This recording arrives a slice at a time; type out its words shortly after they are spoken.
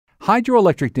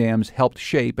Hydroelectric dams helped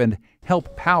shape and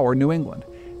help power New England.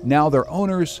 Now their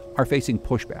owners are facing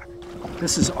pushback.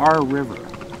 This is our river,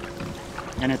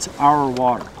 and it's our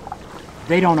water.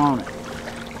 They don't own it,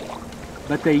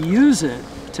 but they use it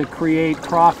to create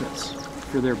profits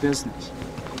for their business.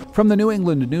 From the New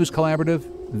England News Collaborative,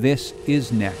 this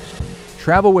is Next.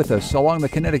 Travel with us along the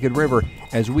Connecticut River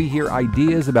as we hear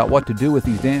ideas about what to do with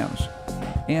these dams.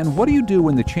 And what do you do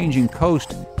when the changing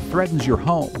coast threatens your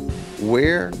home?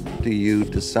 Where do you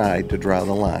decide to draw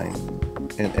the line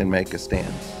and make a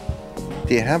stance?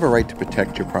 Do you have a right to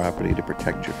protect your property, to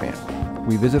protect your family?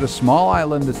 We visit a small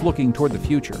island that's looking toward the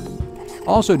future.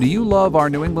 Also, do you love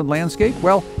our New England landscape?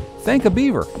 Well, thank a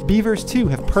beaver. Beavers, too,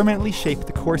 have permanently shaped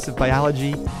the course of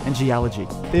biology and geology.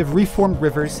 They have reformed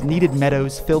rivers, kneaded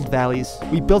meadows, filled valleys.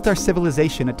 We built our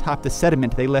civilization atop the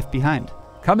sediment they left behind.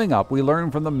 Coming up, we learn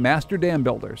from the master dam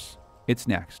builders. It's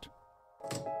next.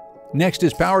 Next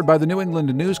is powered by the New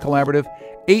England News Collaborative,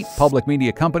 8 public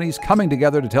media companies coming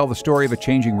together to tell the story of a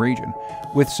changing region,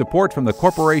 with support from the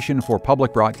Corporation for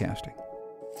Public Broadcasting.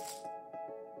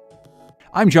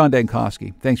 I'm John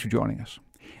Dankosky. Thanks for joining us.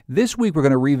 This week, we're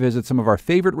going to revisit some of our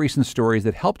favorite recent stories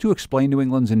that help to explain New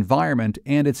England's environment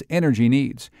and its energy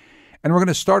needs. And we're going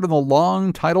to start on the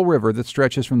long tidal river that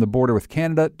stretches from the border with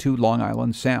Canada to Long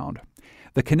Island Sound.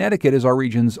 The Connecticut is our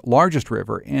region's largest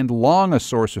river and long a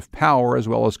source of power as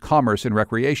well as commerce and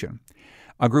recreation.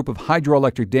 A group of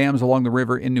hydroelectric dams along the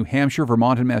river in New Hampshire,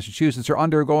 Vermont, and Massachusetts are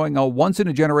undergoing a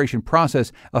once-in-a-generation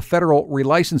process of federal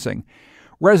relicensing.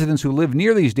 Residents who live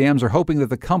near these dams are hoping that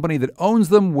the company that owns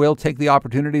them will take the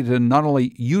opportunity to not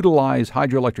only utilize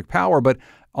hydroelectric power, but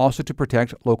also to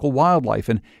protect local wildlife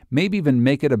and maybe even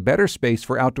make it a better space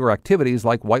for outdoor activities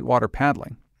like whitewater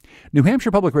paddling. New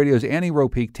Hampshire Public Radio's Annie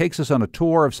Ropeek takes us on a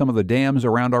tour of some of the dams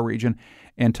around our region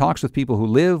and talks with people who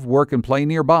live, work, and play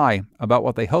nearby about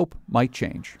what they hope might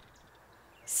change.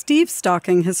 Steve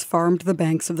Stocking has farmed the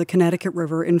banks of the Connecticut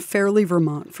River in Fairleigh,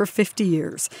 Vermont for 50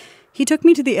 years. He took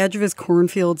me to the edge of his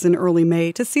cornfields in early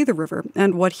May to see the river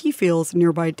and what he feels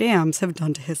nearby dams have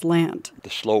done to his land. The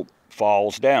slope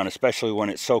falls down, especially when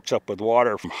it soaks up with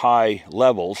water from high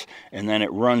levels, and then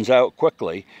it runs out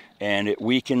quickly, and it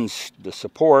weakens the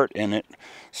support, and it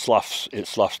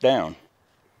sloughs down.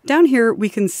 Down here, we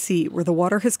can see where the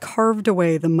water has carved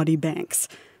away the muddy banks.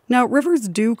 Now, rivers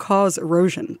do cause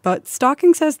erosion, but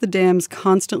Stocking says the dams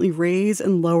constantly raise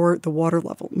and lower the water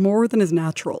level more than is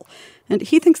natural. And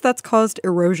he thinks that's caused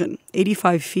erosion,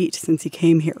 85 feet since he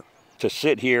came here. To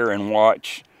sit here and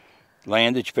watch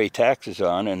land that you pay taxes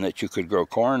on and that you could grow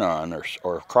corn on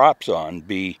or crops on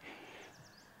be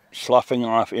sloughing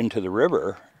off into the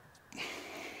river,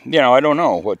 I don't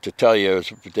know what to tell you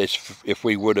if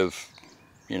we would have,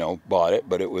 bought it,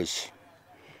 but that's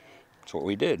what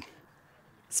we did.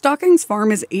 Stocking's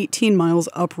farm is 18 miles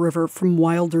upriver from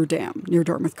Wilder Dam near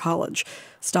Dartmouth College.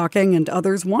 Stocking and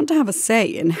others want to have a say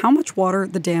in how much water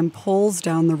the dam pulls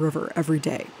down the river every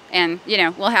day. And,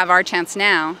 we'll have our chance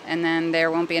now, and then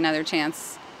there won't be another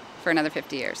chance for another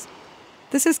 50 years.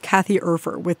 This is Kathy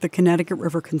Urfer with the Connecticut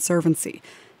River Conservancy.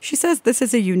 She says this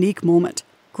is a unique moment.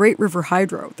 Great River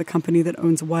Hydro, the company that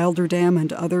owns Wilder Dam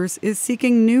and others, is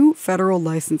seeking new federal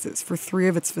licenses for 3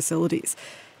 of its facilities.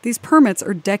 These permits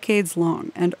are decades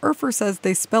long, and Urfer says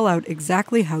they spell out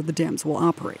exactly how the dams will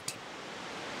operate.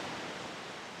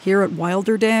 Here at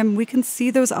Wilder Dam, we can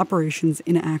see those operations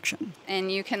in action.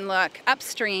 And you can look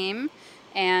upstream,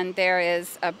 and there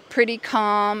is a pretty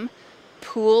calm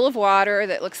pool of water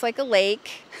that looks like a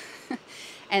lake.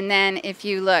 And then if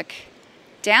you look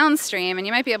downstream, and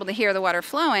you might be able to hear the water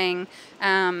flowing,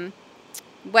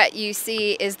 what you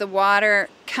see is the water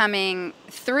coming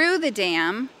through the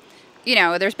dam.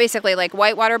 There's basically like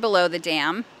white water below the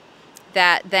dam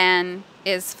that then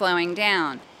is flowing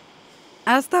down.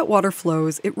 As that water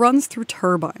flows, it runs through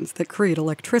turbines that create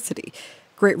electricity.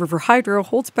 Great River Hydro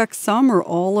holds back some or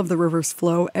all of the river's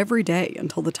flow every day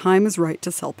until the time is right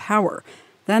to sell power.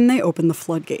 Then they open the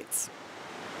floodgates.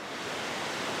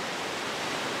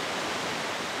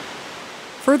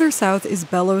 Further south is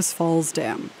Bellows Falls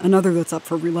Dam, another that's up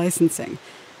for relicensing.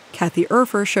 Kathy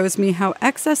Urfer shows me how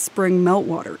excess spring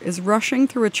meltwater is rushing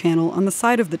through a channel on the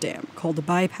side of the dam called a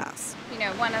bypass.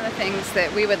 One of the things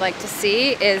that we would like to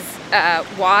see is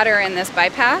water in this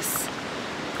bypass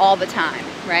all the time,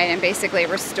 right? And basically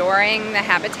restoring the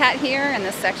habitat here in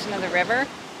this section of the river.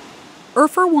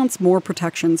 Urfer wants more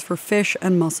protections for fish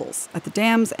and mussels at the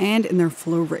dams and in their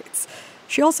flow rates.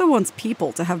 She also wants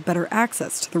people to have better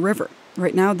access to the river.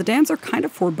 Right now, the dams are kind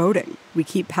of foreboding. We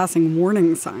keep passing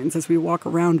warning signs as we walk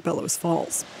around Bellows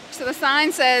Falls. So the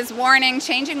sign says, warning,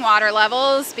 changing water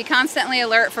levels. Be constantly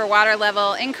alert for water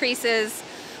level increases.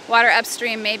 water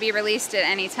upstream may be released at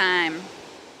any time.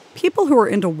 People who are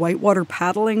into whitewater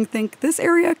paddling think this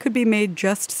area could be made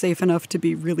just safe enough to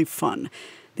be really fun.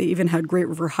 They even had Great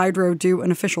River Hydro do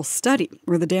an official study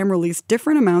where the dam released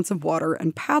different amounts of water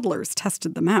and paddlers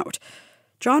tested them out.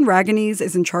 John Raganese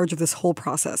is in charge of this whole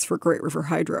process for Great River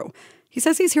Hydro. He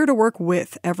says he's here to work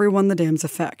with everyone the dams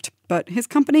affect, but his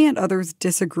company and others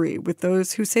disagree with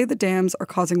those who say the dams are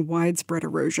causing widespread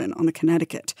erosion on the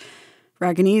Connecticut.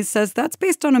 Raganese says that's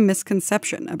based on a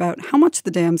misconception about how much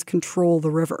the dams control the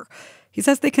river. He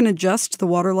says they can adjust the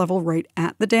water level right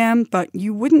at the dam, but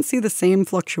you wouldn't see the same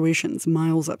fluctuations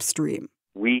miles upstream.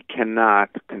 We cannot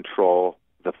control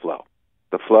the flow.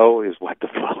 The flow is what the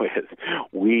flow is.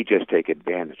 We just take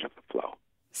advantage of the flow.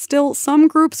 Still, some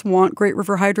groups want Great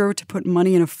River Hydro to put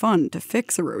money in a fund to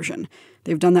fix erosion.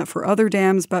 They've done that for other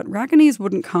dams, but Raganese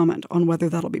wouldn't comment on whether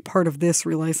that'll be part of this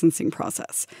relicensing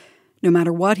process. No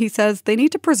matter what, he says, they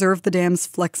need to preserve the dam's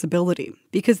flexibility,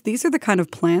 because these are the kind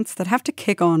of plants that have to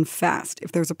kick on fast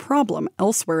if there's a problem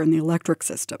elsewhere in the electric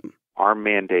system. Our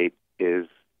mandate is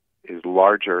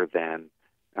larger than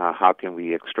how can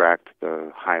we extract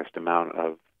the highest amount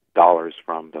of dollars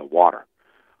from the water.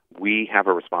 We have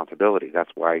a responsibility.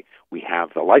 That's why we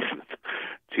have the license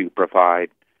to provide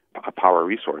a power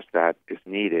resource that is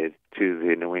needed to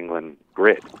the New England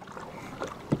grid.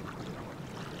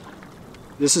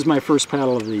 This is my first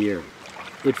paddle of the year.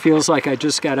 It feels like I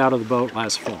just got out of the boat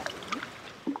last fall.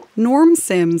 Norm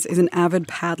Sims is an avid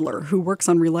paddler who works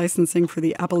on relicensing for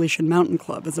the Appalachian Mountain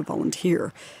Club as a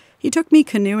volunteer. He took me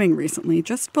canoeing recently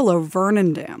just below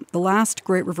Vernon Dam, the last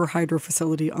Great River Hydro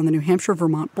facility on the New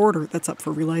Hampshire-Vermont border that's up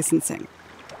for relicensing.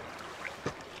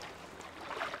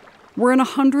 We're in a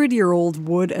 100-year-old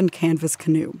wood and canvas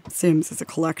canoe. Sims is a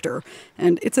collector,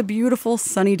 and it's a beautiful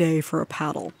sunny day for a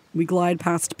paddle. We glide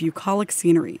past bucolic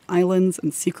scenery, islands,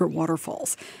 and secret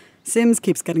waterfalls. Sims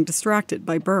keeps getting distracted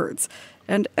by birds.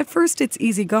 And at first it's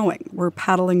easy going. We're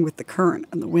paddling with the current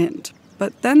and the wind.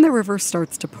 But then the river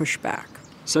starts to push back.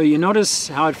 So you notice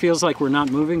how it feels like we're not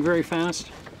moving very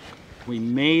fast? We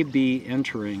may be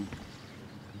entering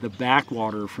the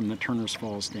backwater from the Turner's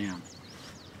Falls Dam,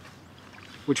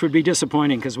 which would be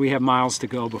disappointing because we have miles to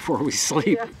go before we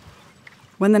sleep. Yeah.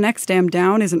 When the next dam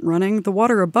down isn't running, the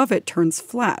water above it turns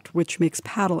flat, which makes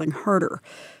paddling harder.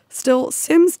 Still,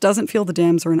 Sims doesn't feel the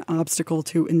dams are an obstacle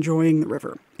to enjoying the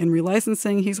river. In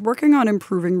relicensing, he's working on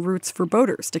improving routes for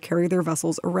boaters to carry their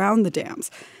vessels around the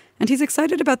dams. And he's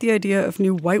excited about the idea of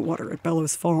new whitewater at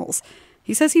Bellows Falls.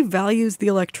 He says he values the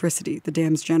electricity the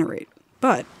dams generate.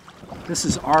 But this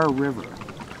is our river,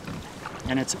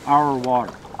 and it's our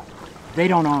water. They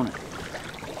don't own it,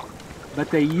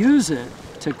 but they use it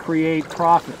to create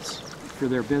profits for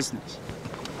their business.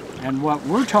 And what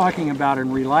we're talking about in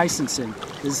relicensing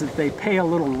is that they pay a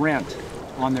little rent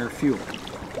on their fuel.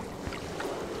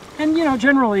 And,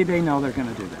 generally they know they're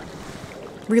going to do that.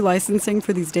 Relicensing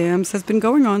for these dams has been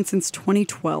going on since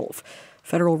 2012.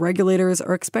 Federal regulators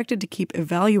are expected to keep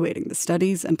evaluating the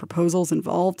studies and proposals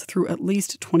involved through at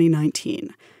least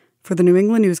 2019. For the New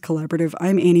England News Collaborative,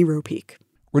 I'm Annie Ropeek.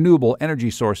 Renewable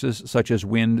energy sources such as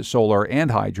wind, solar,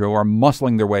 and hydro are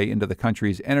muscling their way into the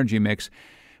country's energy mix,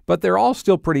 but they're all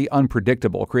still pretty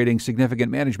unpredictable, creating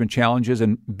significant management challenges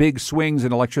and big swings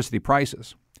in electricity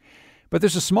prices. But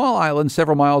there's a small island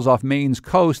several miles off Maine's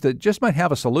coast that just might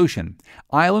have a solution.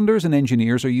 Islanders and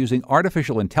engineers are using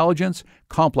artificial intelligence,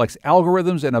 complex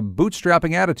algorithms, and a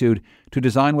bootstrapping attitude to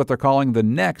design what they're calling the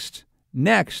next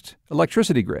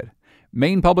electricity grid.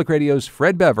 Maine Public Radio's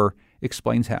Fred Bever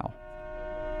explains how.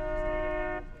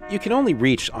 You can only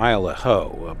reach Isle au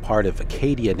Haut, a part of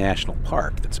Acadia National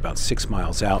Park that's about 6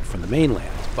 miles out from the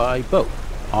mainland, by boat.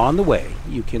 On the way,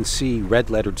 you can see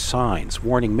red-lettered signs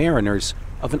warning mariners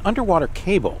of an underwater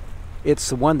cable. It's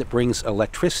the one that brings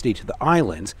electricity to the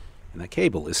island, and the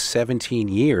cable is 17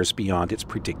 years beyond its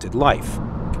predicted life.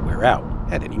 It can wear out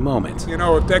at any moment.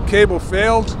 If that cable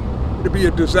failed, it'd be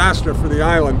a disaster for the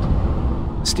island.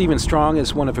 Stephen Strong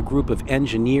is one of a group of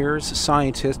engineers,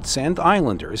 scientists, and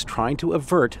islanders trying to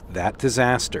avert that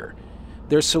disaster.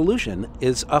 Their solution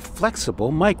is a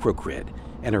flexible microgrid,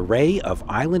 an array of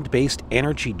island-based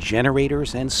energy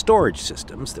generators and storage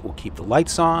systems that will keep the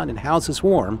lights on and houses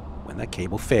warm when that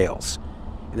cable fails.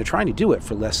 And they're trying to do it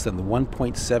for less than the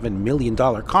 $1.7 million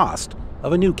cost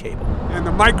of a new cable. And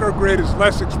the microgrid is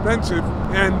less expensive,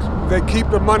 and they keep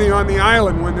the money on the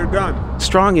island when they're done.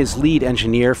 Strong is lead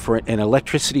engineer for an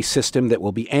electricity system that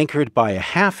will be anchored by a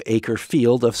half-acre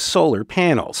field of solar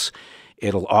panels.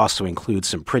 It'll also include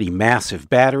some pretty massive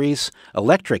batteries,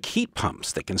 electric heat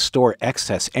pumps that can store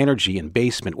excess energy in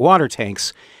basement water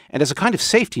tanks, and as a kind of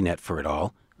safety net for it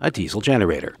all, a diesel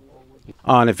generator.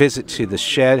 On a visit to the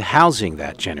shed housing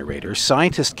that generator,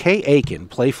 scientist Kay Aiken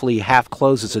playfully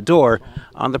half-closes a door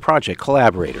on the project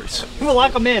collaborators. We'll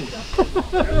lock them in.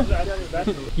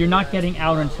 You're not getting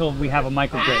out until we have a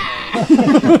microgrid.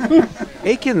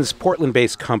 Aiken's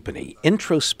Portland-based company,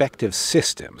 Introspective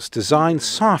Systems, designs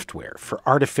software for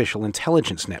artificial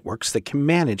intelligence networks that can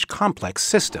manage complex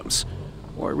systems,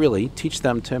 or really teach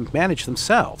them to manage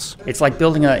themselves. It's like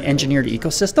building an engineered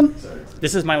ecosystem.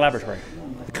 This is my laboratory.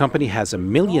 The company has a $1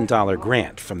 million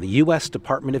grant from the U.S.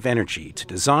 Department of Energy to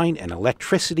design an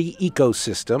electricity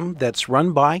ecosystem that's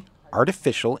run by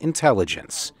artificial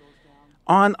intelligence.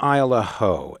 On Isle of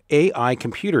Ho, AI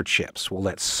computer chips will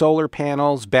let solar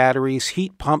panels, batteries,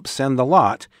 heat pumps, and the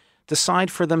lot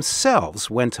decide for themselves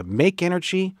when to make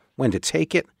energy, when to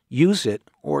take it, use it,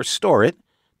 or store it,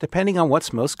 depending on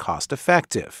what's most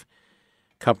cost-effective.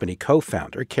 Company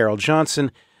co-founder Carol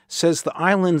Johnson says the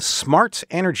island's smart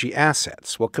energy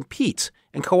assets will compete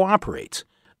and cooperate,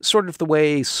 sort of the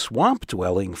way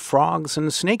swamp-dwelling frogs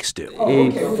and snakes do.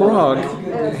 A frog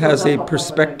has a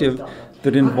perspective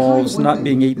that involves not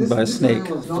being eaten by a snake.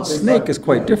 A snake is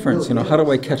quite different. How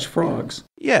do I catch frogs?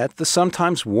 Yet the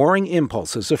sometimes warring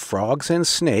impulses of frogs and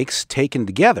snakes taken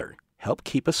together help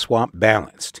keep a swamp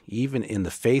balanced, even in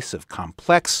the face of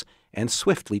complex and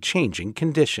swiftly changing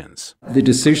conditions. The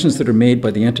decisions that are made by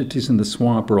the entities in the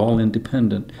swamp are all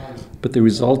independent, but the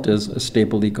result is a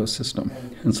stable ecosystem.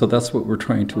 And so that's what we're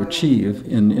trying to achieve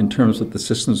in terms of the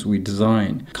systems we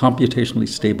design, computationally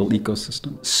stable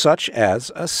ecosystems. Such as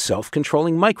a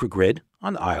self-controlling microgrid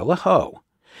on Isle of Ho.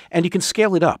 And you can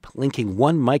scale it up, linking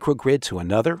one microgrid to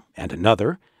another and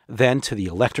another, then to the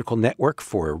electrical network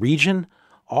for a region,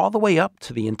 all the way up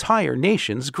to the entire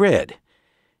nation's grid.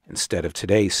 Instead of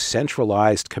today's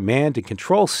centralized command and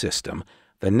control system,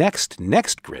 the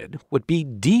next grid would be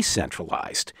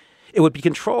decentralized. It would be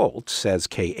controlled, says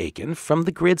Kay Aiken, from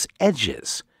the grid's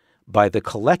edges by the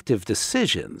collective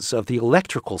decisions of the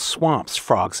electrical swamps,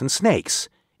 frogs, and snakes.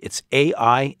 It's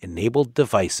AI-enabled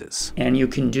devices. And you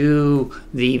can do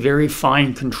the very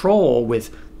fine control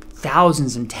with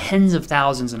thousands and tens of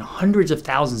thousands and hundreds of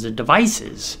thousands of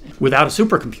devices without a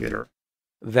supercomputer.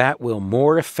 That will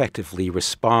more effectively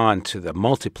respond to the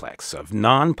multiplex of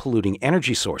non-polluting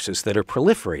energy sources that are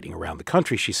proliferating around the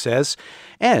country, she says.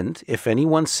 And if any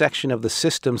one section of the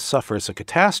system suffers a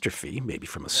catastrophe, maybe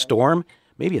from a storm,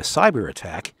 maybe a cyber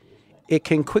attack, it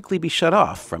can quickly be shut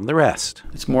off from the rest.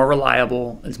 It's more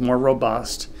reliable, it's more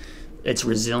robust, it's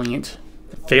resilient,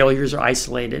 failures are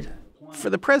isolated. For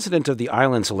the president of the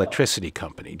island's electricity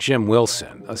company, Jim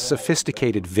Wilson, a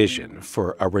sophisticated vision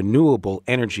for a renewable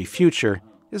energy future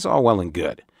is all well and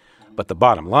good. But the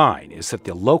bottom line is that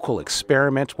the local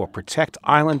experiment will protect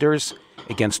islanders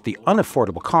against the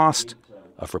unaffordable cost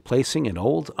of replacing an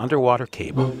old underwater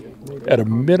cable. At a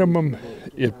minimum,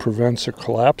 it prevents a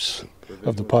collapse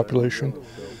of the population.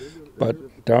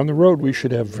 But down the road, we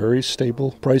should have very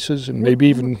stable prices and maybe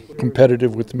even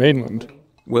competitive with the mainland.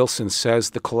 Wilson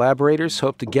says the collaborators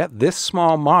hope to get this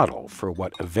small model for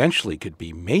what eventually could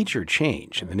be major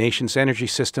change in the nation's energy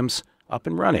systems up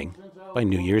and running by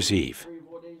New Year's Eve.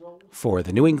 For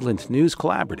the New England News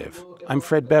Collaborative, I'm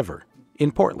Fred Bever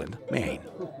in Portland, Maine.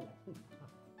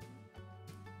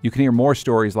 You can hear more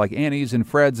stories like Annie's and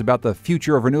Fred's about the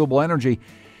future of renewable energy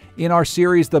in our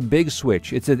series, The Big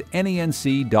Switch. It's at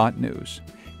nenc.news.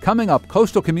 Coming up,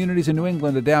 coastal communities in New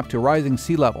England adapt to rising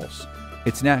sea levels.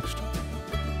 It's next.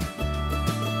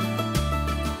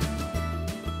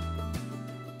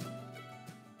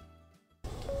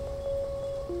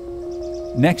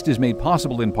 Next is made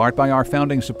possible in part by our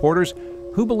founding supporters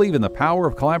who believe in the power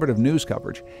of collaborative news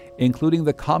coverage, including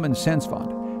the Common Sense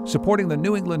Fund, supporting the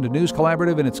New England News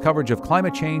Collaborative in its coverage of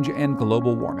climate change and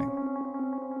global warming.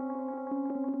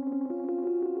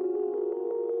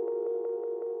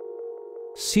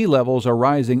 Sea levels are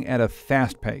rising at a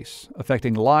fast pace,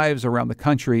 affecting lives around the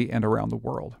country and around the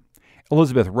world.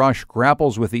 Elizabeth Rush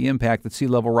grapples with the impact that sea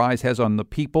level rise has on the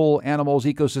people, animals,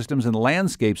 ecosystems, and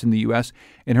landscapes in the U.S.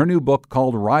 in her new book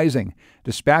called Rising,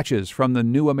 Dispatches from the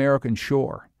New American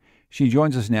Shore. She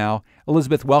joins us now.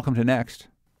 Elizabeth, welcome to Next.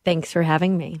 Thanks for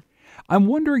having me. I'm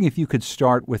wondering if you could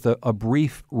start with a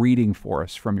brief reading for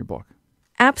us from your book.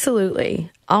 Absolutely.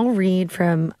 I'll read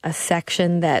from a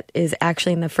section that is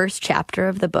actually in the first chapter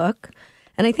of the book.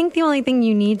 And I think the only thing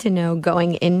you need to know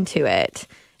going into it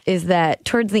is that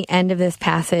towards the end of this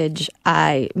passage,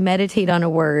 I meditate on a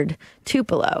word,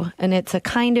 tupelo, and it's a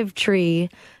kind of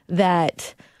tree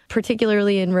that,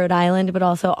 particularly in Rhode Island, but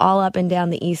also all up and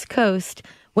down the East Coast,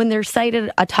 when they're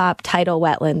sited atop tidal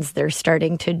wetlands, they're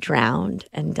starting to drown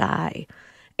and die.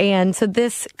 And so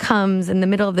this comes in the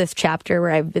middle of this chapter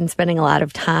where I've been spending a lot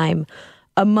of time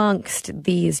amongst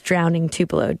these drowning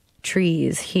tupelo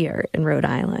trees here in Rhode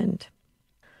Island.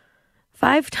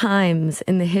 5 times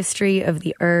in the history of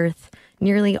the Earth,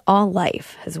 nearly all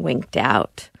life has winked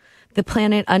out, the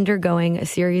planet undergoing a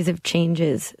series of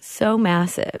changes so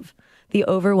massive, the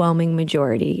overwhelming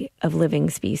majority of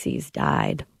living species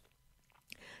died.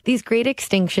 These great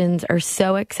extinctions are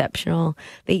so exceptional,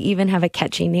 they even have a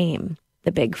catchy name,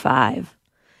 the Big Five.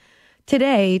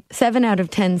 Today, 7 out of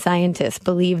 10 scientists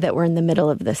believe that we're in the middle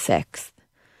of the 6th.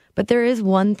 But there is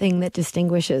one thing that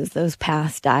distinguishes those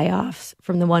past die-offs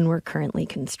from the one we're currently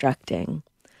constructing.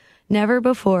 Never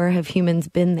before have humans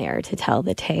been there to tell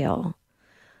the tale.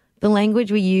 The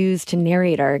language we use to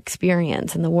narrate our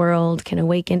experience in the world can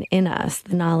awaken in us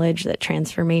the knowledge that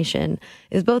transformation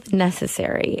is both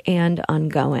necessary and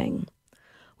ongoing.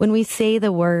 When we say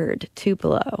the word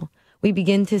Tupelo, we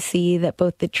begin to see that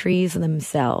both the trees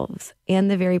themselves and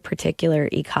the very particular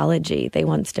ecology they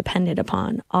once depended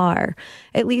upon are,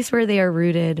 at least where they are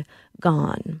rooted,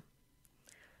 gone.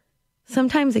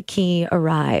 Sometimes a key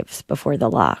arrives before the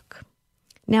lock.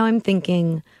 Now I'm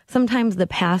thinking sometimes the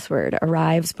password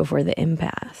arrives before the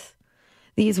impasse.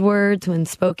 These words, when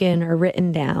spoken or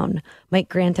written down, might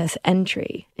grant us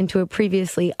entry into a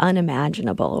previously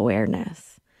unimaginable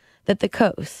awareness that the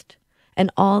coast and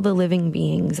all the living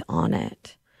beings on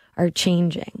it are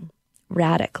changing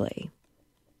radically.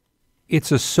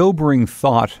 It's a sobering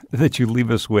thought that you leave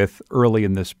us with early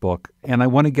in this book, and I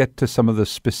want to get to some of the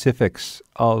specifics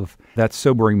of that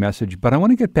sobering message, but I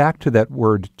want to get back to that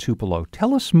word Tupelo.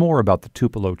 Tell us more about the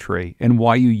Tupelo tree and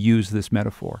why you use this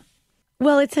metaphor.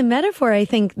 Well, it's a metaphor, I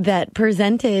think, that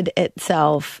presented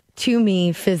itself to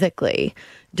me physically.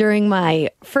 During my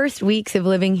first weeks of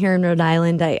living here in Rhode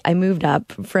Island, I moved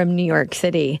up from New York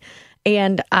City,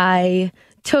 and I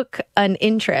took an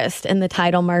interest in the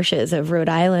tidal marshes of Rhode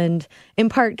Island, in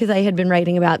part because I had been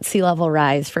writing about sea level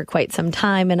rise for quite some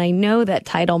time, and I know that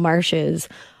tidal marshes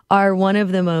are one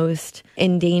of the most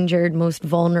endangered, most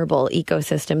vulnerable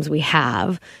ecosystems we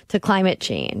have to climate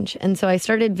change. And so I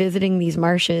started visiting these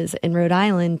marshes in Rhode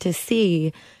Island to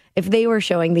see if they were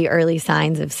showing the early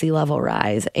signs of sea level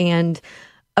rise. And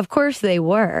of course they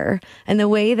were. And the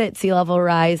way that sea level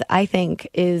rise, I think,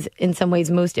 is in some ways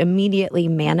most immediately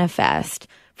manifest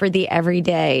for the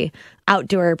everyday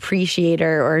outdoor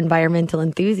appreciator or environmental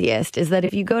enthusiast is that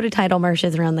if you go to tidal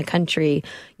marshes around the country,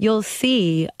 you'll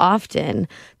see often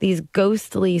these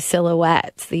ghostly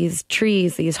silhouettes, these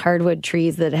trees, these hardwood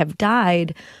trees that have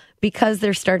died because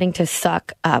they're starting to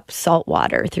suck up salt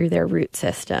water through their root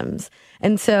systems.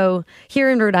 And so here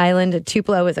in Rhode Island, a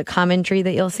tupelo is a common tree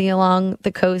that you'll see along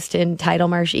the coast in tidal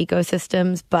marsh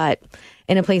ecosystems. But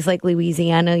in a place like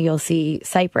Louisiana, you'll see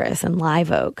cypress and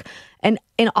live oak. And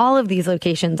in all of these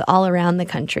locations all around the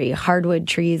country, hardwood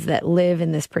trees that live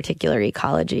in this particular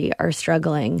ecology are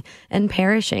struggling and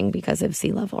perishing because of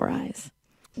sea level rise.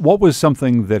 What was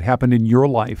something that happened in your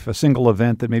life, a single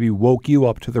event that maybe woke you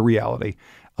up to the reality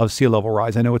of sea level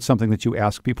rise? I know it's something that you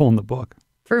ask people in the book.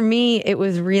 For me, it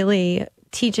was really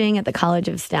teaching at the College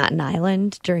of Staten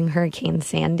Island during Hurricane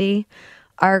Sandy.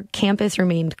 Our campus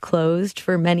remained closed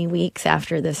for many weeks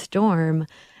after the storm.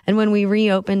 And when we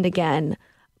reopened again,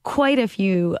 quite a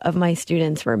few of my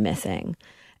students were missing.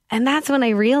 And that's when I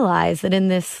realized that in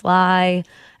this sly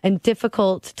and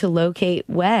difficult to locate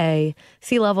way,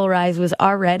 sea level rise was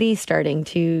already starting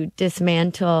to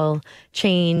dismantle,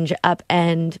 change,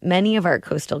 upend many of our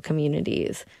coastal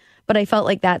communities. But I felt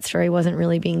like that story wasn't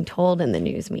really being told in the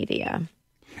news media.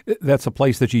 That's a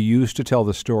place that you use to tell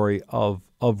the story of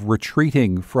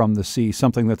retreating from the sea,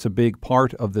 something that's a big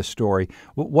part of this story.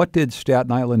 What did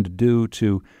Staten Island do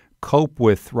to cope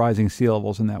with rising sea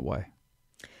levels in that way?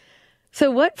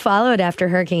 So what followed after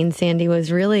Hurricane Sandy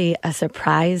was really a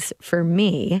surprise for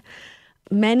me.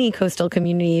 Many coastal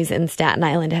communities in Staten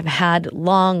Island have had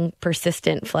long,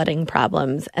 persistent flooding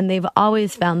problems, and they've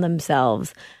always found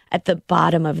themselves at the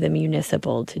bottom of the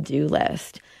municipal to-do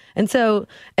list. And so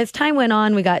as time went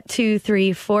on, we got 2,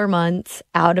 3, 4 months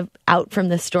out from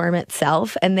the storm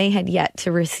itself, and they had yet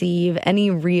to receive any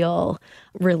real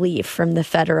relief from the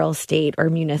federal, state, or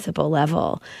municipal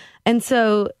level. And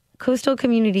so coastal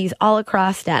communities all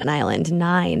across Staten Island,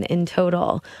 9 in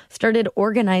total, started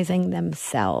organizing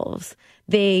themselves.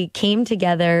 They came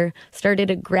together, started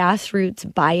a grassroots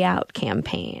buyout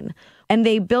campaign, and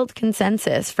they built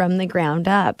consensus from the ground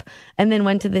up, and then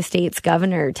went to the state's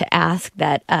governor to ask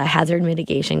that a hazard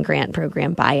mitigation grant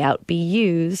program buyout be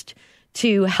used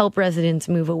to help residents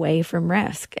move away from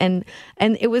risk. And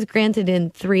it was granted in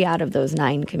 3 out of those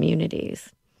 9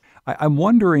 communities. I'm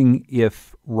wondering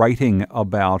if writing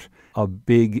about a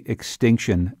big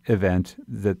extinction event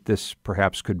that this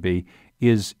perhaps could be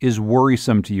is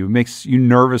worrisome to you, makes you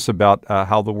nervous about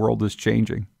how the world is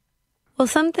changing. Well,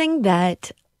 something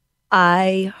that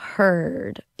I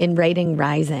heard in writing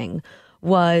Rising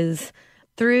was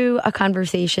through a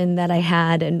conversation that I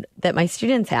had and that my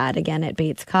students had, again, at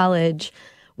Bates College,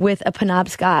 with a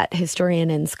Penobscot historian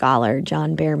and scholar,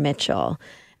 John Bear Mitchell.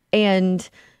 And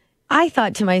I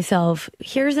thought to myself,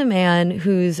 here's a man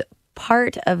who's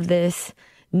part of this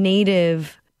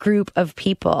native group of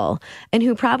people and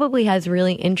who probably has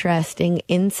really interesting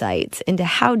insights into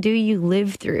how do you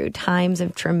live through times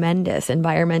of tremendous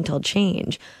environmental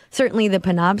change. Certainly the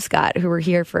Penobscot, who were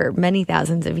here for many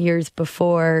thousands of years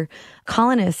before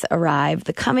colonists arrived,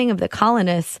 the coming of the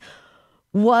colonists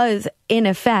was, in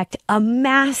effect, a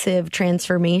massive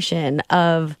transformation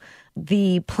of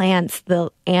the plants,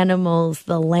 the animals,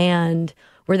 the land,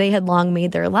 where they had long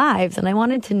made their lives. And I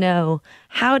wanted to know,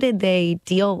 how did they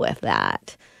deal with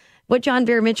that? What John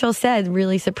Bear Mitchell said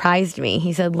really surprised me.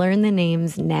 He said, learn the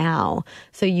names now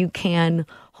so you can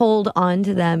hold on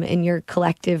to them in your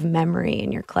collective memory,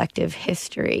 in your collective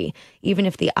history, even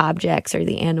if the objects or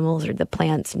the animals or the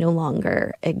plants no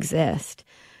longer exist.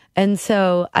 And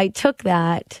so I took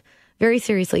that very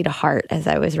seriously to heart as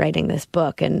I was writing this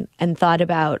book and thought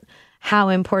about how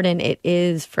important it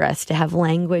is for us to have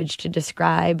language to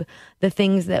describe the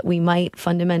things that we might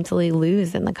fundamentally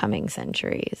lose in the coming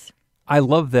centuries. I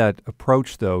love that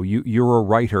approach, though. You're a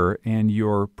writer and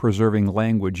you're preserving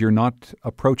language. You're not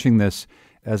approaching this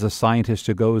as a scientist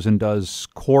who goes and does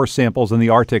core samples in the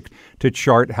Arctic to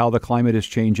chart how the climate is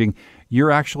changing.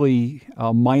 You're actually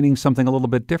mining something a little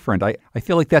bit different. I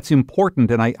feel like that's important,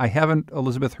 and I haven't,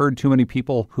 Elizabeth, heard too many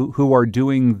people who are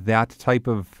doing that type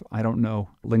of, I don't know,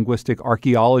 linguistic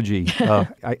archaeology.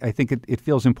 I think it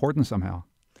feels important somehow.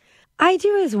 I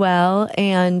do as well,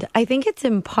 and I think it's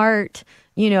in part,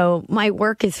 my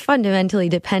work is fundamentally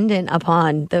dependent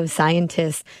upon those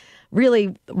scientists.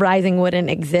 Really, Rising wouldn't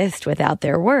exist without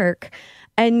their work.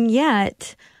 And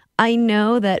yet, I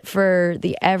know that for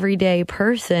the everyday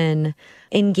person,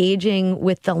 engaging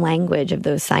with the language of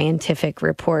those scientific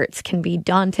reports can be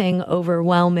daunting,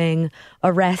 overwhelming,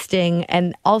 arresting,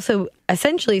 and also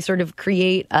essentially sort of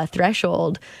create a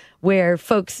threshold where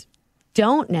folks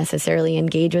don't necessarily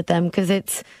engage with them because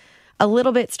it's a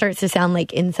little bit starts to sound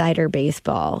like insider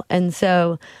baseball. And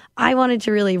so I wanted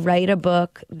to really write a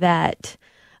book that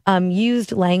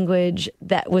used language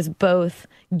that was both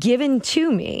given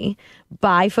to me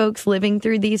by folks living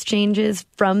through these changes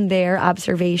from their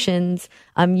observations,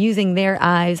 using their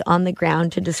eyes on the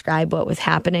ground to describe what was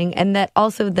happening, and that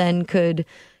also then could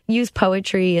use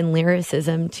poetry and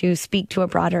lyricism to speak to a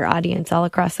broader audience all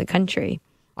across the country.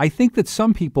 I think that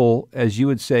some people, as you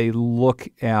would say, look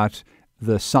at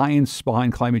the science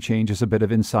behind climate change as a bit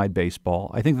of inside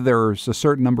baseball. I think that there's a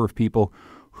certain number of people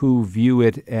who view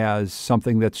it as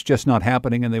something that's just not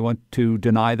happening and they want to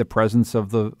deny the presence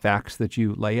of the facts that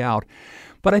you lay out.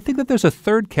 But I think that there's a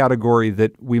third category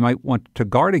that we might want to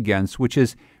guard against, which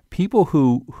is people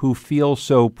who feel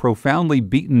so profoundly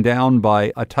beaten down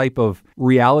by a type of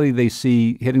reality they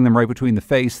see hitting them right between the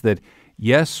face that,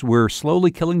 yes, we're slowly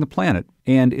killing the planet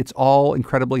and it's all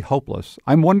incredibly hopeless.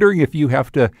 I'm wondering if you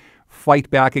have to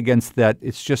fight back against that.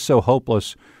 It's just so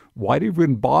hopeless. Why do you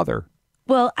even bother?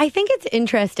 Well, I think it's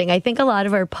interesting. I think a lot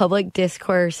of our public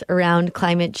discourse around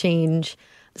climate change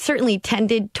certainly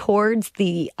tended towards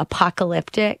the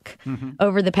apocalyptic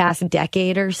over the past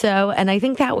decade or so. And I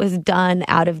think that was done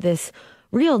out of this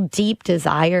real deep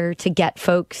desire to get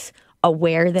folks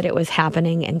aware that it was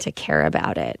happening and to care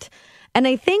about it. And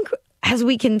I think, as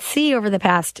we can see over the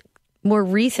past more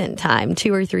recent time,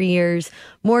 2 or 3 years,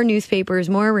 more newspapers,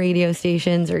 more radio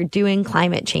stations are doing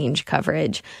climate change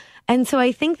coverage. And so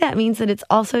I think that means that it's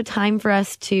also time for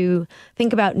us to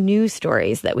think about news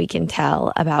stories that we can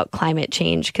tell about climate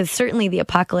change, because certainly the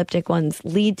apocalyptic ones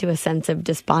lead to a sense of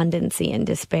despondency and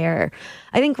despair.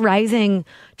 I think Rising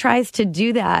tries to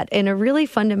do that in a really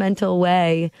fundamental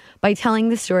way by telling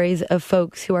the stories of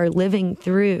folks who are living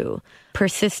through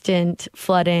persistent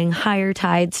flooding, higher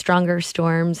tides, stronger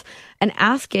storms, and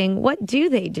asking, what do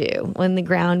they do when the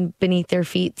ground beneath their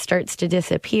feet starts to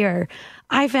disappear?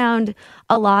 I found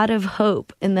a lot of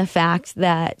hope in the fact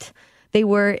that they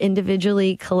were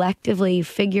individually, collectively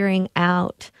figuring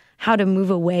out how to move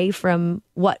away from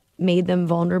what made them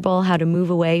vulnerable, how to move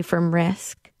away from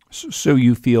risk. So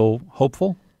you feel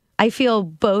hopeful? I feel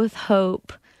both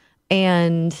hope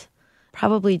and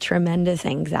probably tremendous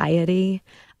anxiety.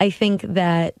 I think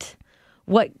that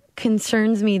what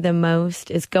concerns me the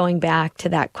most is going back to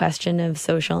that question of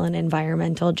social and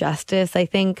environmental justice. I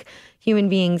think human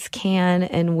beings can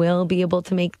and will be able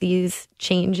to make these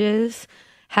changes.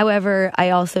 However, I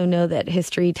also know that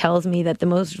history tells me that the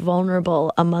most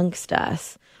vulnerable amongst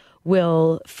us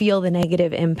will feel the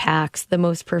negative impacts the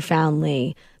most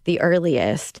profoundly, the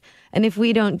earliest. And if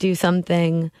we don't do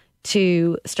something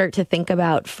to start to think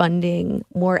about funding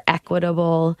more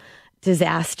equitable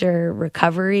disaster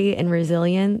recovery and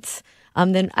resilience,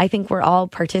 then I think we're all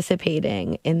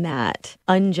participating in that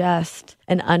unjust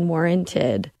and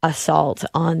unwarranted assault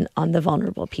on the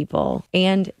vulnerable people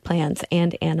and plants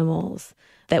and animals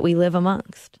that we live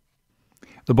amongst.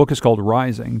 The book is called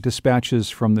Rising, Dispatches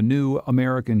from the New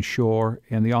American Shore,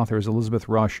 and the author is Elizabeth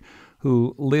Rush,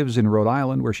 who lives in Rhode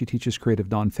Island, where she teaches creative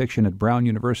nonfiction at Brown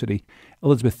University.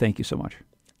 Elizabeth, thank you so much.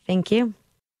 Thank you.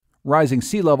 Rising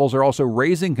sea levels are also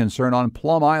raising concern on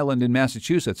Plum Island in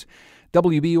Massachusetts.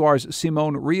 WBUR's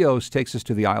Simone Rios takes us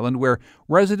to the island, where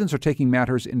residents are taking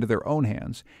matters into their own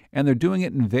hands, and they're doing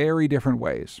it in very different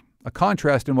ways. A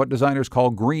contrast in what designers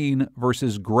call green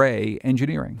versus gray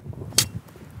engineering.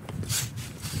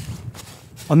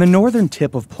 On the northern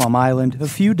tip of Plum Island, a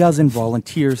few dozen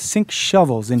volunteers sink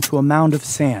shovels into a mound of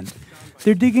sand.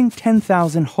 They're digging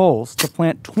 10,000 holes to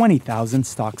plant 20,000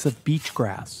 stalks of beach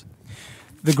grass.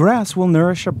 The grass will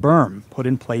nourish a berm put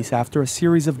in place after a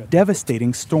series of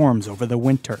devastating storms over the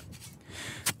winter.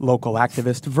 Local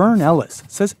activist Vern Ellis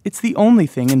says it's the only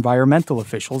thing environmental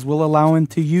officials will allow him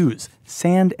to use,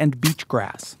 sand and beach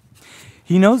grass.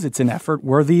 He knows it's an effort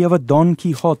worthy of a Don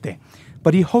Quixote,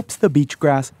 but he hopes the beach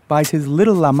grass buys his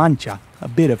little La Mancha a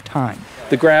bit of time.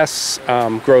 The grass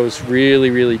grows really,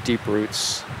 really deep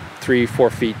roots,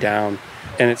 3-4 feet down,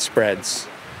 and it spreads.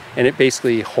 And it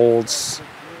basically holds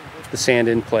the sand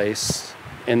in place.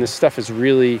 And this stuff is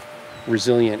really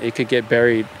resilient. It could get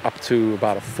buried up to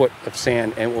about a foot of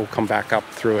sand and it will come back up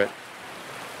through it.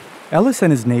 Ellis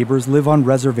and his neighbors live on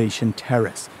Reservation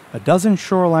Terrace, a dozen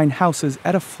shoreline houses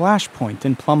at a flashpoint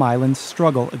in Plum Island's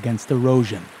struggle against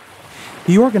erosion.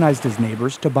 He organized his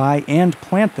neighbors to buy and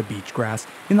plant the beach grass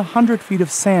in the 100 feet of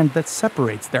sand that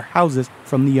separates their houses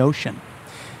from the ocean.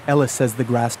 Ellis says the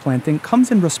grass planting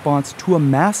comes in response to a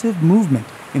massive movement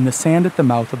in the sand at the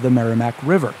mouth of the Merrimack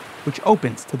River, which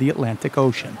opens to the Atlantic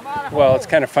Ocean. Well, it's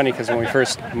kind of funny because when we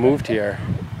first moved here,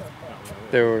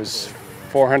 there was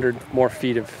 400 more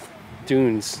feet of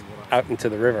dunes out into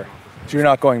the river. So you're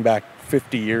not going back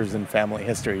 50 years in family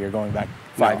history, you're going back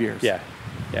 5 years. Yeah.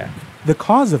 The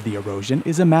cause of the erosion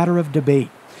is a matter of debate.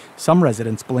 Some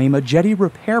residents blame a jetty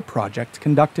repair project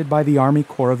conducted by the Army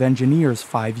Corps of Engineers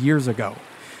 5 years ago.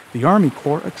 The Army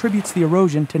Corps attributes the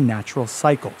erosion to natural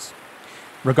cycles.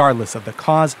 Regardless of the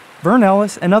cause, Vern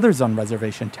Ellis and others on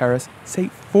Reservation Terrace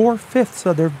say 4/5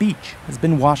 of their beach has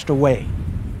been washed away.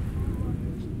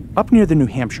 Up near the New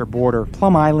Hampshire border,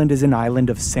 Plum Island is an island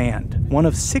of sand, one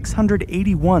of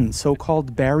 681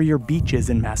 so-called barrier beaches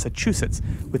in Massachusetts,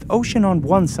 with ocean on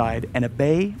one side and a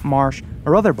bay, marsh,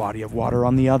 or other body of water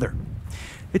on the other.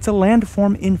 It's a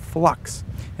landform in flux,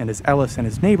 and as Ellis and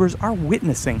his neighbors are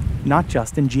witnessing, not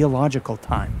just in geological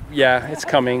time. Yeah, it's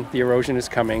coming. The erosion is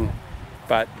coming.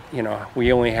 But,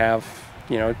 we only have,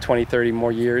 20, 30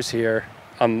 more years here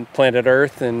on planet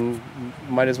Earth and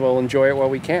might as well enjoy it while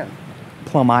we can.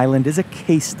 Plum Island is a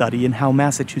case study in how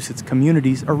Massachusetts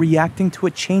communities are reacting to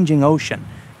a changing ocean.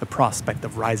 The prospect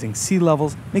of rising sea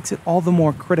levels makes it all the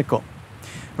more critical.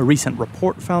 A recent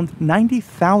report found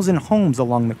 90,000 homes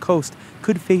along the coast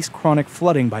could face chronic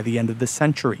flooding by the end of the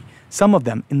century, some of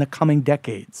them in the coming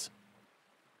decades.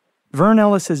 Vern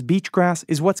Ellis's beach grass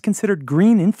is what's considered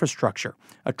green infrastructure,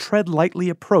 a tread-lightly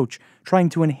approach trying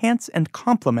to enhance and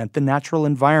complement the natural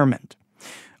environment.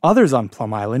 Others on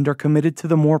Plum Island are committed to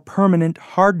the more permanent,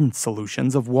 hardened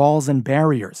solutions of walls and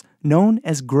barriers, known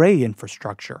as gray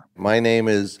infrastructure. My name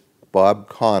is Bob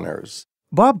Connors.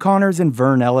 Bob Connors and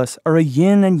Vern Ellis are a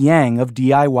yin and yang of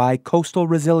DIY coastal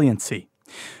resiliency.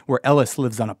 Where Ellis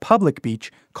lives on a public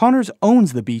beach, Connors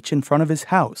owns the beach in front of his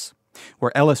house.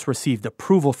 Where Ellis received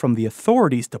approval from the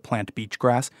authorities to plant beach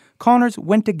grass, Connors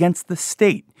went against the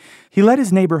state. He led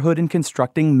his neighborhood in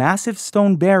constructing massive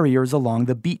stone barriers along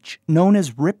the beach, known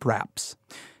as ripraps.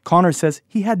 Connors says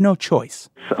he had no choice.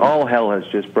 All hell has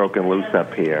just broken loose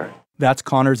up here. That's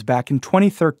Connors back in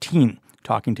 2013,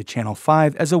 talking to Channel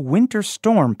 5 as a winter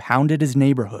storm pounded his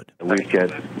neighborhood. We've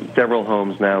got several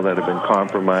homes now that have been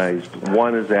compromised.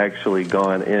 One has actually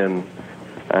gone in.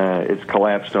 It's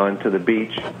collapsed onto the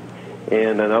beach.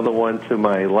 And another one to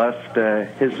my left,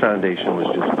 his foundation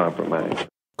was just compromised.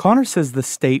 Connor says the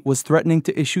state was threatening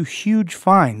to issue huge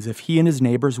fines if he and his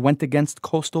neighbors went against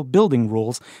coastal building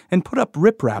rules and put up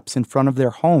ripraps in front of their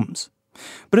homes.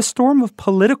 But a storm of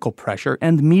political pressure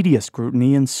and media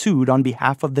scrutiny ensued on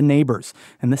behalf of the neighbors,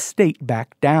 and the state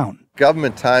backed down.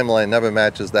 Government timeline never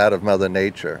matches that of Mother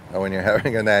Nature when you're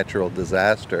having a natural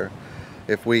disaster.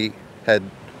 If we had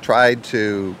tried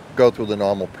to go through the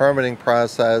normal permitting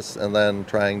process and then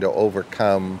trying to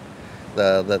overcome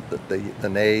the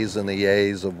nays and the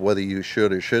yays of whether you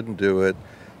should or shouldn't do it,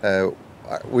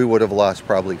 we would have lost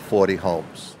probably 40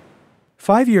 homes.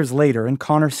 5 years later, and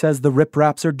Connor says the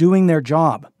ripraps are doing their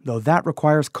job, though that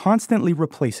requires constantly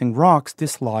replacing rocks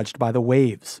dislodged by the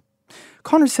waves.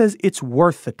 Connor says it's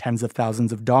worth the tens of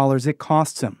thousands of dollars it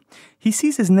costs him. He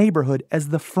sees his neighborhood as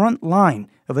the front line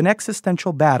of an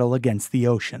existential battle against the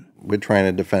ocean. We're trying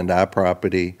to defend our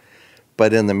property,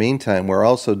 but in the meantime, we're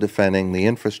also defending the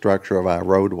infrastructure of our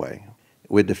roadway.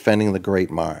 We're defending the Great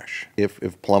Marsh. If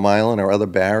Plum Island or other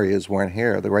barriers weren't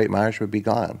here, the Great Marsh would be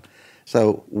gone.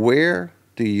 So where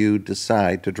do you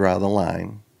decide to draw the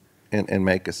line and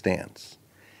make a stance?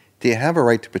 Do you have a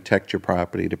right to protect your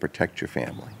property, to protect your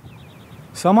family?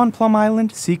 Some on Plum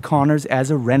Island see Connors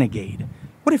as a renegade.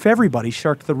 What if everybody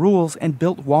shirked the rules and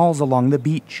built walls along the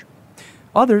beach?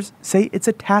 Others say it's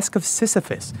a task of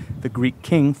Sisyphus, the Greek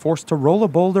king forced to roll a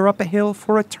boulder up a hill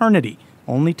for eternity,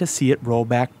 only to see it roll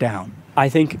back down. I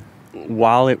think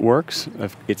while it works,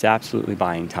 it's absolutely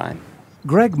buying time.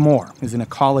 Greg Moore is an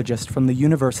ecologist from the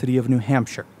University of New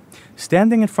Hampshire.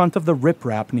 Standing in front of the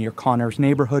riprap near Connor's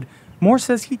neighborhood, Moore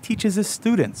says he teaches his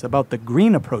students about the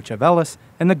green approach of Ellis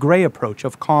and the gray approach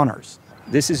of Connors.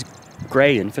 This is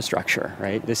gray infrastructure,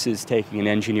 right? This is taking an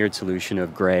engineered solution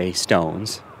of gray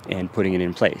stones and putting it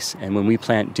in place. And when we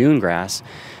plant dune grass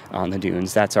on the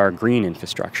dunes, that's our green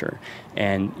infrastructure.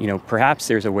 And, perhaps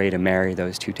there's a way to marry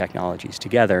those two technologies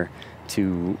together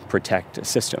to protect a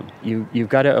system. You've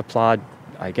got to applaud,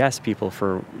 I guess, people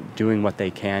for doing what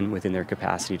they can within their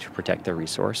capacity to protect their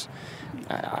resource.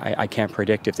 I can't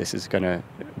predict if this is going to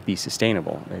be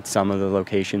sustainable. At some of the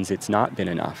locations, it's not been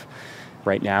enough.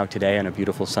 Right now, today, on a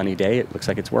beautiful sunny day, it looks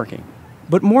like it's working.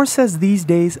 But Moore says these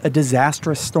days a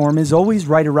disastrous storm is always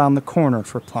right around the corner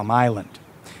for Plum Island.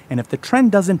 And if the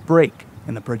trend doesn't break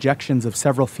and the projections of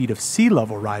several feet of sea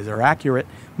level rise are accurate,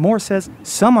 Moore says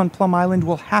some on Plum Island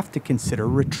will have to consider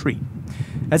retreat.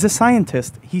 As a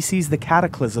scientist, he sees the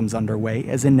cataclysms underway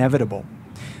as inevitable.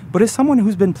 But as someone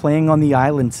who's been playing on the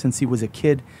island since he was a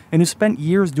kid and who spent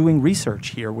years doing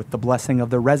research here with the blessing of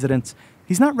the residents,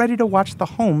 he's not ready to watch the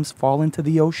homes fall into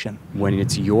the ocean. When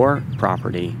it's your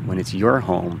property, when it's your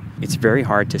home, it's very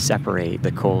hard to separate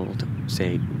the cold,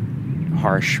 say,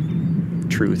 harsh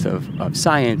truth of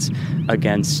science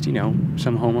against,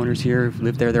 some homeowners here who've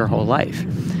lived there their whole life.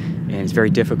 And it's very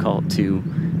difficult to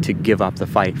give up the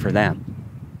fight for them.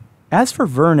 As for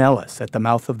Vern Ellis at the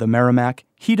mouth of the Merrimack,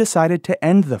 he decided to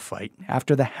end the fight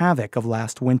after the havoc of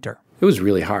last winter. It was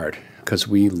really hard because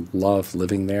we love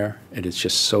living there and it's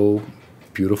just so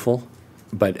beautiful.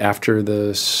 But after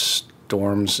the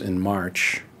storms in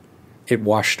March, it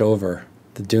washed over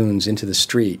the dunes into the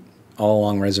street all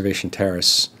along Reservation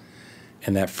Terrace.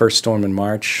 And that first storm in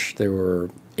March, there were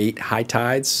 8 high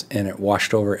tides and it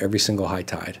washed over every single high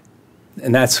tide.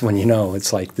 And that's when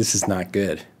it's like, this is not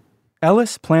good.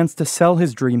 Ellis plans to sell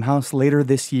his dream house later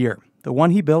this year, the one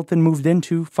he built and moved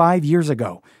into 5 years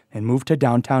ago, and moved to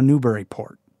downtown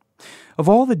Newburyport. Of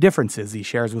all the differences he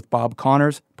shares with Bob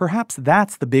Connors, perhaps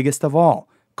that's the biggest of all.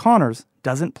 Connors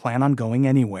doesn't plan on going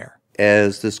anywhere.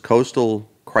 As this coastal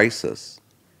crisis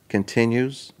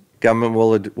continues, government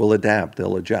will adapt,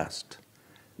 they'll adjust.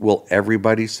 Will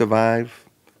everybody survive?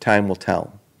 Time will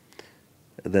tell.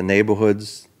 The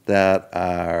neighborhoods that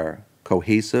are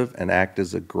cohesive and act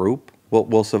as a group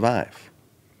will survive.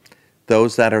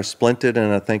 Those that are splintered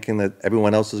and are thinking that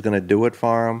everyone else is going to do it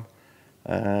for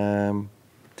them,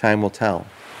 time will tell.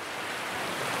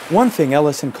 One thing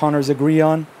Ellis and Connors agree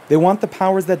on, they want the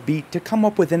powers that be to come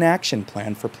up with an action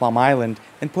plan for Plum Island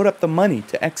and put up the money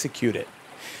to execute it.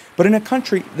 But in a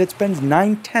country that spends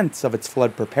 9/10 of its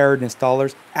flood preparedness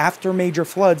dollars after major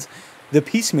floods, the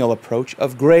piecemeal approach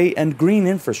of gray and green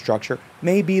infrastructure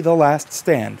may be the last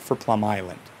stand for Plum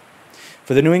Island.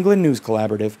 For the New England News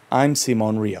Collaborative, I'm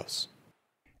Simon Rios.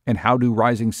 And how do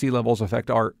rising sea levels affect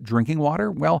our drinking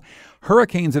water? Well,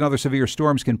 hurricanes and other severe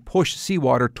storms can push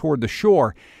seawater toward the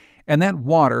shore, and that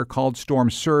water, called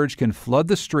storm surge, can flood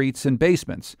the streets and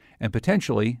basements, and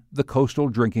potentially the coastal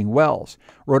drinking wells.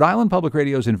 Rhode Island Public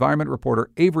Radio's environment reporter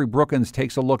Avery Brookins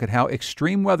takes a look at how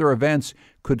extreme weather events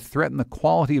could threaten the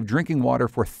quality of drinking water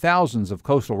for thousands of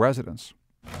coastal residents.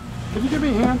 Can you give me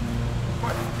a hand?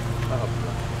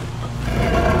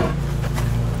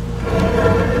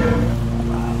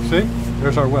 See?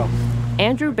 There's our well.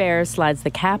 Andrew Bear slides the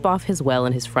cap off his well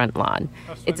in his front lawn.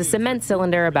 It's a cement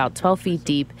cylinder about 12 feet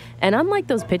deep, and unlike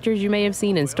those pictures you may have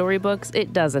seen in storybooks,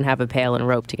 it doesn't have a pail and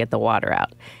rope to get the water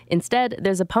out. Instead,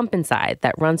 there's a pump inside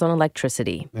that runs on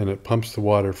electricity. And it pumps the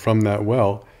water from that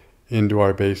well into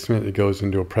our basement. It goes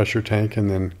into a pressure tank and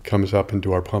then comes up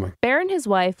into our plumbing. Bear and his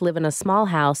wife live in a small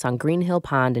house on Green Hill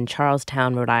Pond in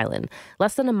Charlestown, Rhode Island,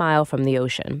 less than a mile from the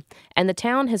ocean. And the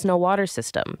town has no water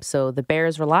system, so the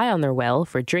Bears rely on their well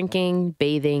for drinking,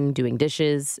 bathing, doing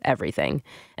dishes, everything.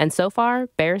 And so far,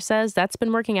 Bear says that's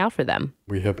been working out for them.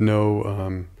 We have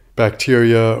no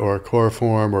bacteria or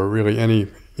chloroform or really any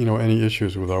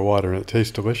issues with our water, and it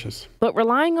tastes delicious. But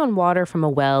relying on water from a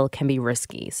well can be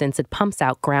risky since it pumps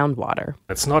out groundwater.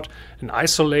 It's not an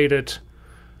isolated,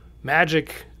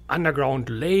 magic underground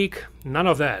lake, none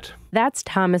of that. That's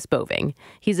Thomas Boving.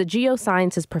 He's a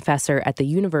geosciences professor at the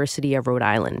University of Rhode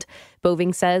Island.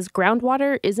 Boving says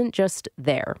groundwater isn't just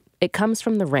there. It comes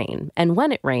from the rain, and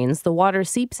when it rains, the water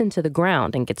seeps into the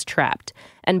ground and gets trapped.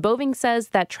 And Boving says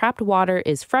that trapped water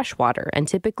is fresh water and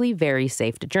typically very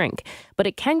safe to drink, but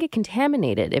it can get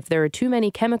contaminated if there are too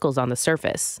many chemicals on the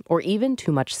surface, or even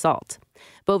too much salt.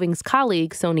 Boving's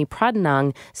colleague, Soni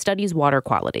Pradhanang, studies water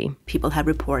quality. People have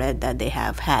reported that they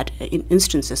have had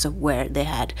instances of where they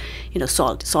had,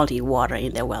 salty water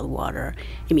in their well water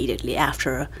immediately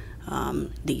after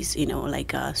these,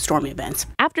 storm events.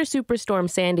 After Superstorm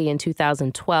Sandy in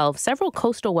 2012, several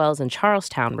coastal wells in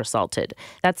Charlestown were salted.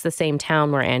 That's the same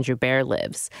town where Andrew Bear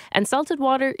lives. And salted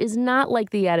water is not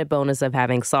like the added bonus of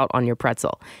having salt on your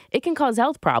pretzel. It can cause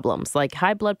health problems like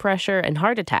high blood pressure and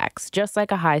heart attacks, just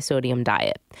like a high-sodium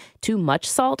diet. Too much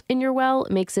salt in your well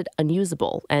makes it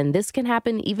unusable, and this can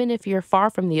happen even if you're far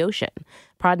from the ocean.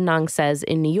 Pradhanang says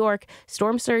in New York,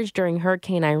 storm surge during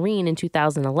Hurricane Irene in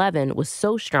 2011 was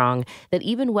so strong that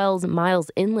even wells miles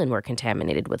inland were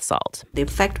contaminated with salt. The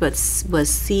effect was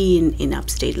seen in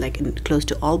upstate, close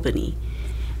to Albany,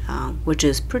 which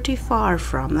is pretty far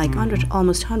from,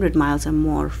 almost 100 miles or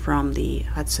more from the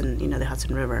Hudson, the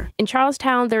Hudson River. In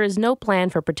Charlestown, there is no plan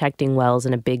for protecting wells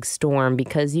in a big storm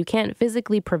because you can't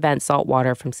physically prevent salt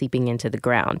water from seeping into the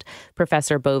ground.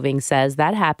 Professor Boving says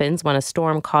that happens when a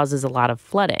storm causes a lot of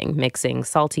flooding, mixing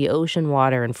salty ocean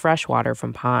water and fresh water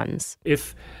from ponds.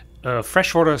 If a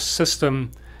freshwater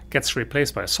system gets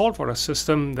replaced by a saltwater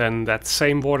system, then that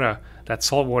salt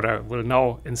water will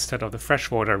now, instead of the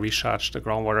fresh water, recharge the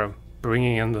groundwater,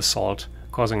 bringing in the salt,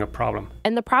 causing a problem.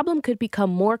 And the problem could become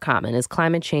more common as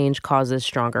climate change causes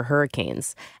stronger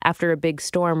hurricanes. After a big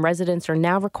storm, residents are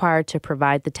now required to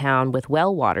provide the town with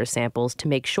well water samples to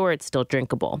make sure it's still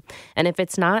drinkable. And if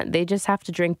it's not, they just have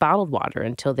to drink bottled water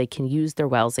until they can use their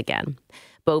wells again.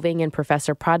 Boving and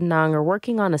Professor Pradhanang are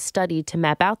working on a study to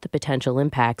map out the potential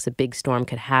impacts a big storm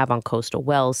could have on coastal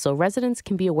wells so residents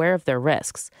can be aware of their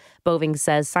risks. Boving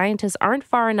says scientists aren't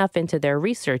far enough into their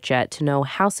research yet to know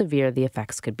how severe the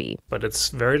effects could be. But it's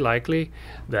very likely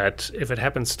that if it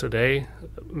happens today,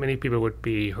 many people would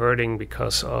be hurting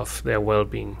because of their well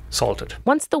being salted.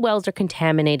 Once the wells are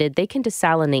contaminated, they can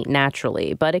desalinate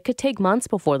naturally, but it could take months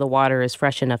before the water is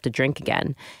fresh enough to drink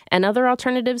again. And other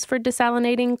alternatives for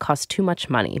desalinating cost too much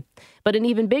money. But an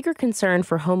even bigger concern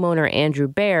for homeowner Andrew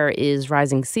Bear is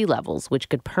rising sea levels, which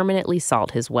could permanently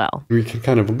salt his well. We can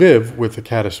kind of live with a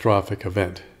catastrophic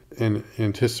event and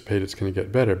anticipate it's going to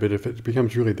get better. But if it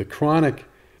becomes really the chronic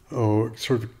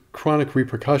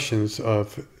repercussions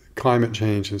of climate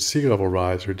change and sea level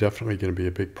rise are definitely going to be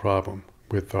a big problem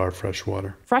with our fresh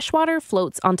water. Freshwater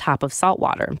floats on top of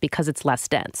saltwater because it's less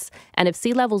dense. And if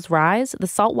sea levels rise, the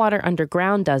saltwater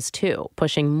underground does too,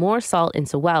 pushing more salt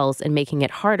into wells and making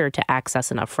it harder to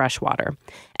access enough fresh water.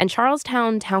 And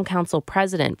Charlestown Town Council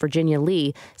President Virginia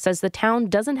Lee says the town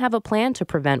doesn't have a plan to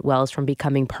prevent wells from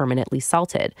becoming permanently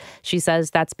salted. She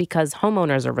says that's because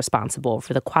homeowners are responsible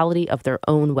for the quality of their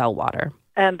own well water.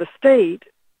 And the state,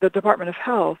 the Department of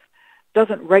Health,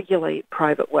 doesn't regulate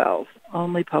private wells,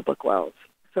 only public wells.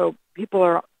 So people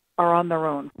are on their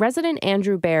own. Resident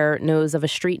Andrew Bear knows of a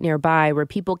street nearby where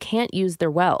people can't use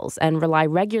their wells and rely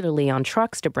regularly on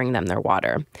trucks to bring them their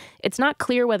water. It's not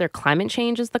clear whether climate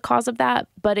change is the cause of that,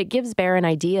 but it gives Bear an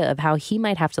idea of how he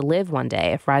might have to live one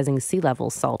day if rising sea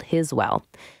levels salt his well.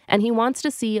 And he wants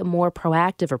to see a more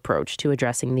proactive approach to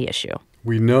addressing the issue.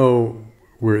 We know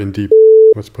we're in deep,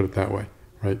 let's put it that way,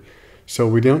 right? So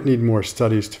we don't need more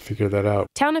studies to figure that out.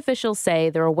 Town officials say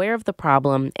they're aware of the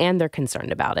problem and they're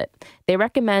concerned about it. They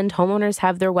recommend homeowners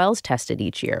have their wells tested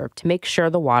each year to make sure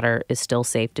the water is still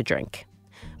safe to drink.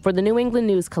 For the New England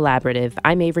News Collaborative,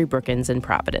 I'm Avery Brookins in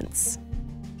Providence.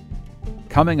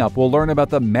 Coming up, we'll learn about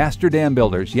the master dam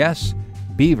builders. Yes,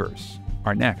 beavers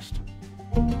are next.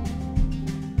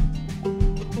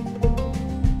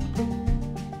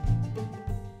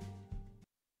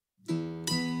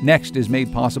 Next is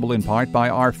made possible in part by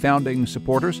our founding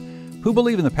supporters who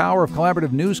believe in the power of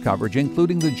collaborative news coverage,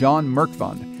 including the John Merck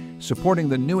Fund, supporting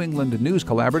the New England News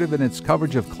Collaborative in its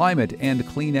coverage of climate and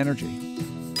clean energy.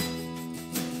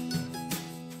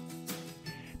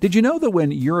 Did you know that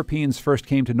when Europeans first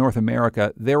came to North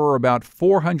America, there were about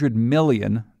 400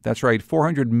 million, that's right,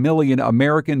 400 million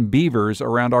American beavers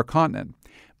around our continent?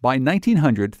 By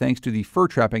 1900, thanks to the fur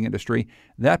trapping industry,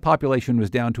 that population was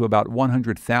down to about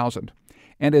 100,000.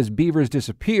 And as beavers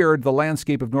disappeared, the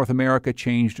landscape of North America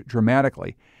changed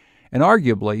dramatically, and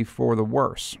arguably for the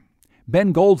worse.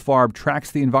 Ben Goldfarb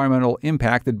tracks the environmental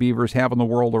impact that beavers have on the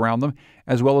world around them,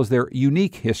 as well as their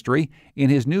unique history, in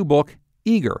his new book,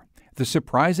 Eager: The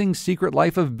Surprising Secret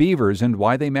Life of Beavers and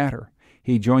Why They Matter.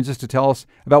 He joins us to tell us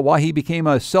about why he became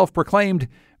a self-proclaimed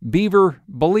beaver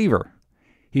believer.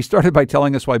 He started by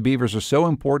telling us why beavers are so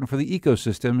important for the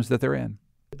ecosystems that they're in.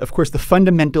 Of course, the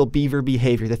fundamental beaver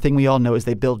behavior, the thing we all know, is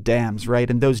they build dams, right?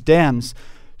 And those dams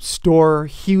store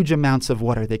huge amounts of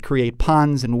water. They create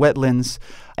ponds and wetlands.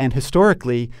 And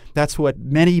historically, that's what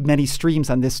many, many streams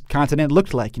on this continent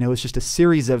looked like. You know, it was just a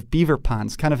series of beaver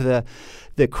ponds, kind of the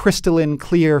crystalline,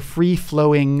 clear,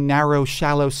 free-flowing, narrow,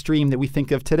 shallow stream that we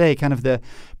think of today, kind of the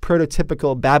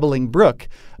prototypical babbling brook,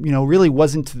 you know, really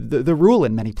wasn't the rule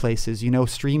in many places. You know,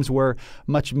 streams were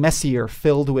much messier,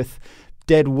 filled with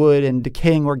dead wood and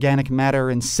decaying organic matter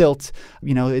and silt.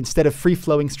 You know, instead of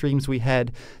free-flowing streams, we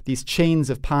had these chains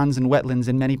of ponds and wetlands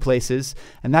in many places,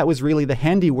 and that was really the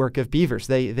handiwork of beavers.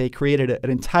 They created an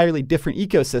entirely different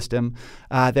ecosystem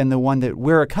than the one that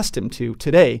we're accustomed to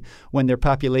today when their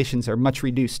populations are much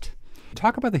reduced.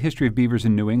 Talk about the history of beavers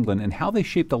in New England and how they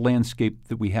shaped the landscape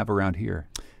that we have around here.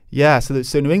 Yeah,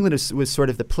 so New England was sort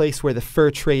of the place where the fur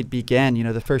trade began. You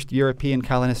know, the first European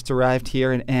colonists arrived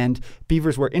here, and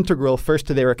beavers were integral first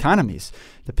to their economies.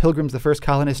 The Pilgrims, the first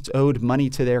colonists, owed money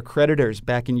to their creditors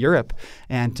back in Europe.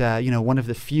 And, you know, one of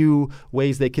the few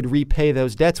ways they could repay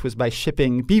those debts was by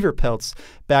shipping beaver pelts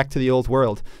back to the Old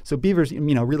World. So beavers, you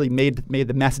know, really made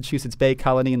the Massachusetts Bay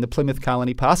Colony and the Plymouth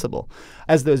Colony possible.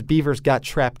 As those beavers got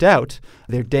trapped out,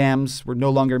 their dams were no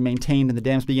longer maintained, and the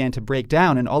dams began to break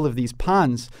down, and all of these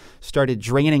ponds started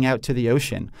draining out to the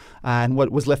ocean. And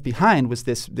what was left behind was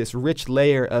this rich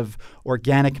layer of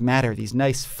organic matter, these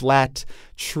nice, flat,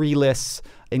 treeless,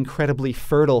 incredibly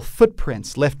fertile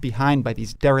footprints left behind by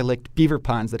these derelict beaver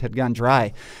ponds that had gone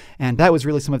dry. And that was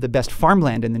really some of the best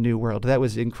farmland in the New World. That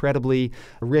was incredibly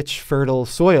rich, fertile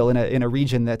soil in a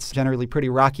region that's generally pretty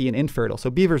rocky and infertile. So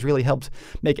beavers really helped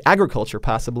make agriculture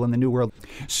possible in the New World.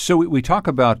 So we talk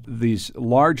about these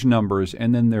large numbers,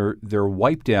 and then they're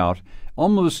wiped out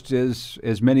almost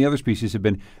as many other species have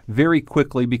been very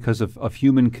quickly because of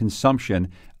human consumption.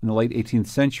 In the late 18th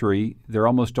century, they're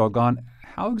almost all gone.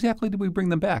 How exactly did we bring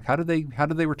them back? How did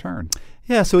they return?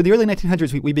 Yeah, so in the early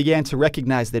 1900s, we began to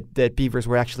recognize that beavers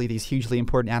were actually these hugely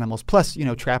important animals. Plus, you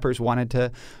know, trappers wanted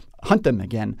to hunt them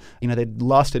again. You know, they'd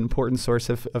lost an important source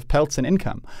of pelts and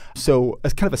income. So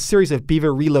as kind of a series of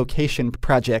beaver relocation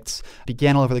projects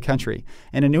began all over the country.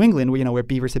 And in New England, where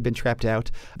beavers had been trapped out,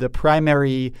 the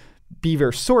primary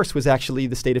beaver source was actually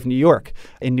the state of New York.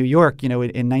 In New York, in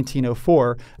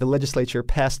 1904, the legislature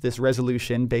passed this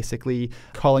resolution basically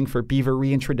calling for beaver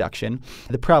reintroduction.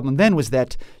 The problem then was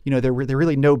that, there were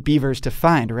really no beavers to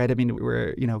find, right? I mean, we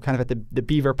were, kind of at the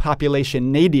beaver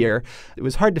population nadir. It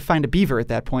was hard to find a beaver at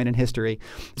that point in history.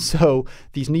 So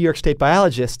these New York State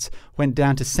biologists went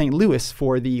down to St. Louis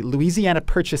for the Louisiana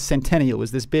Purchase Centennial. It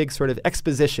was this big sort of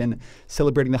exposition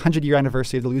celebrating the 100-year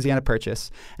anniversary of the Louisiana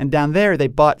Purchase. And down there, they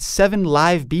bought 7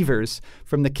 live beavers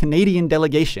from the Canadian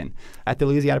delegation at the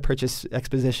Louisiana Purchase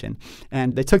Exposition.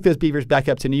 And they took those beavers back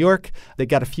up to New York. They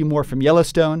got a few more from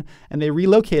Yellowstone, and they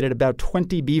relocated about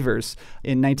 20 beavers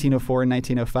in 1904 and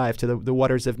 1905 to the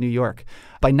waters of New York.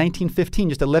 By 1915,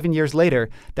 just 11 years later,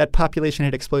 that population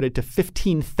had exploded to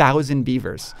 15,000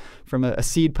 beavers from a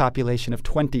seed population of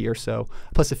 20 or so,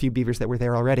 plus a few beavers that were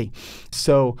there already.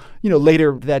 So,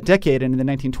 later that decade and in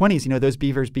the 1920s, those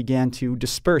beavers began to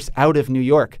disperse out of New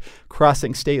York,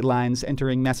 crossing state lines,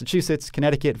 entering Massachusetts,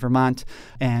 Connecticut, Vermont,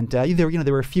 and there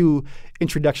were a few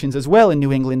introductions as well in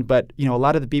New England, but a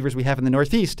lot of the beavers we have in the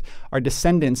Northeast are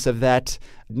descendants of that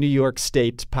New York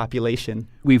State population.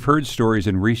 We've heard stories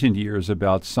in recent years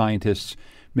about scientists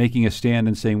making a stand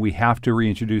and saying we have to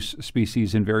reintroduce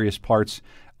species in various parts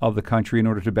of the country in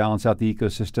order to balance out the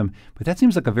ecosystem. But that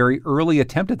seems like a very early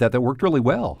attempt at that worked really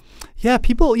well. Yeah,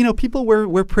 people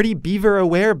were pretty beaver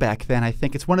aware back then. I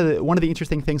think it's one of the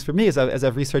interesting things for me as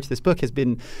I've researched this book has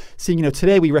been seeing,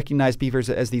 today we recognize beavers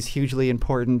as these hugely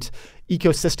important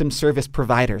ecosystem service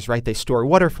providers, right? They store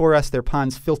water for us. Their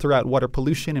ponds filter out water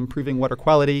pollution, improving water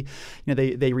quality.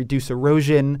 They reduce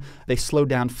erosion. They slow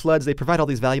down floods. They provide all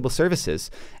these valuable services.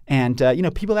 And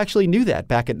people actually knew that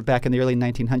back in the early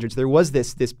 1900s. There was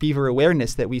this beaver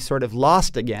awareness that we sort of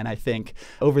lost again, I think,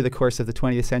 over the course of the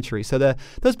 20th century. So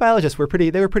those biologists were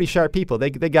pretty sharp people. They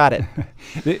got it.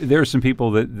 There are some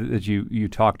people that you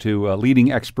talk to,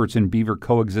 leading experts in beaver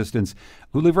coexistence,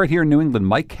 who live right here in New England,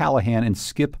 Mike Callahan and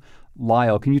Skip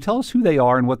Lyle. Can you tell us who they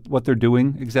are and what they're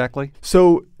doing exactly?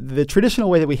 So the traditional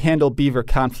way that we handle beaver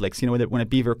conflicts, when a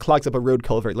beaver clogs up a road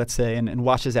culvert, let's say, and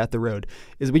washes out the road,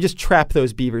 is we just trap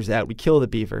those beavers out. We kill the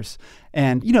beavers.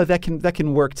 And, that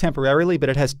can work temporarily, but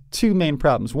it has two main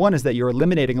problems. One is that you're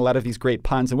eliminating a lot of these great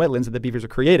ponds and wetlands that the beavers are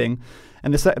creating.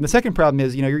 And the second problem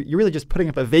is, you're really just putting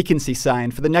up a vacancy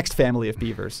sign for the next family of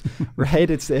beavers, right?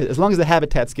 It's as long as the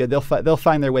habitat's good, they'll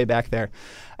find their way back there.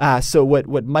 So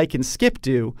what Mike and Skip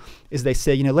do is they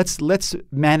say, let's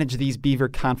manage these beaver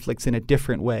conflicts in a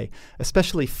different way,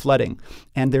 especially flooding.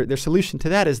 And their solution to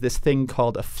that is this thing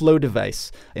called a flow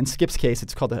device. In Skip's case,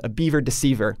 it's called a beaver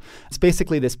deceiver. It's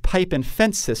basically this pipe and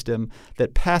fence system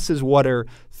that passes water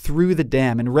through the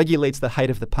dam and regulates the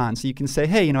height of the pond. So you can say,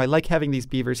 hey, I like having these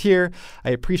beavers here.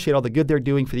 I appreciate all the good they're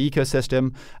doing for the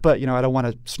ecosystem, but, I don't want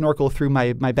to snorkel through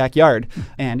my backyard.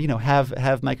 And,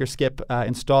 have Mike or Skip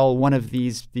install one of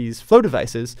these flow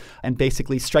devices and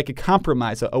basically strike a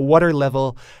compromise, a water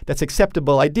level that's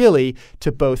acceptable, ideally,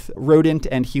 to both rodent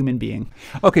and human being.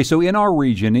 Okay, so in our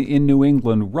region, in New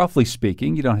England, roughly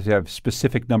speaking, you don't have to have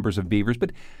specific numbers of beavers,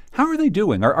 but how are they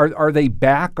doing? Are they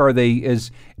back? Are they as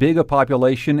big a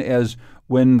population as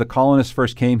when the colonists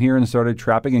first came here and started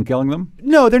trapping and killing them?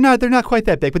 No, they're not. They're not quite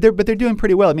that big, but they're doing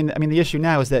pretty well. I mean, the issue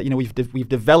now is that we've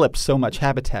developed so much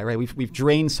habitat, right? We've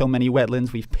drained so many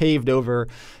wetlands, we've paved over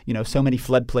so many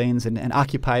floodplains and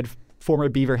occupied former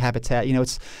beaver habitat.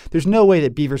 There's no way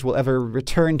that beavers will ever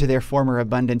return to their former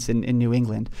abundance in New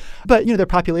England. But, their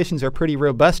populations are pretty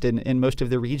robust in most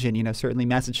of the region. Certainly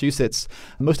Massachusetts,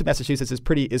 most of Massachusetts is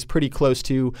pretty close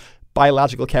to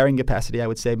biological carrying capacity, I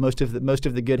would say. Most of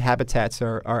the good habitats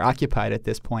are occupied at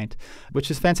this point,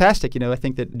 which is fantastic. I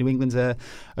think that New England's a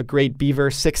great beaver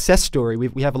success story.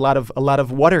 We have a lot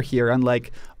of water here,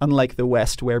 unlike the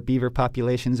West, where beaver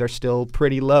populations are still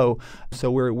pretty low.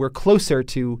 So we're closer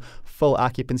to full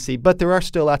occupancy, but there are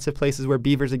still lots of places where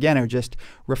beavers, again, are just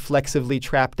reflexively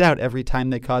trapped out every time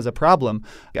they cause a problem.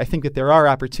 I think that there are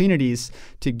opportunities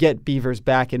to get beavers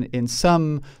back in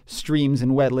some streams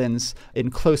and wetlands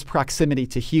in close proximity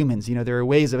to humans. There are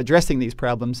ways of addressing these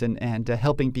problems and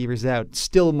helping beavers out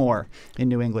still more in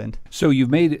New England. So you've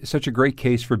made such a great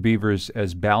case for beavers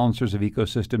as balancers of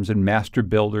ecosystems and master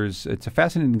builders. It's a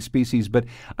fascinating species, but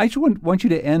I just want you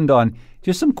to end on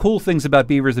just some cool things about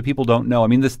beavers that people don't know. I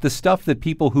mean, the stuff that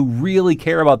people who really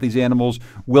care about these animals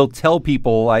will tell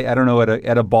people, I don't know,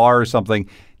 at a bar or something.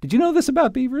 Did you know this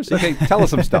about beavers? Okay, tell us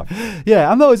some stuff.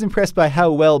 Yeah, I'm always impressed by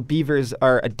how well beavers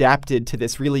are adapted to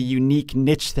this really unique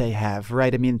niche they have,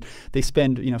 right? I mean, they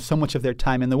spend, so much of their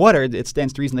time in the water. It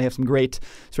stands to reason they have some great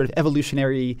sort of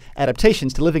evolutionary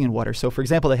adaptations to living in water. So, for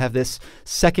example, they have this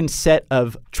second set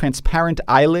of transparent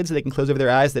eyelids that they can close over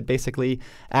their eyes that basically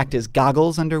act as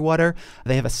goggles underwater.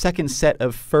 They have a second set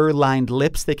of fur-lined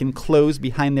lips they can close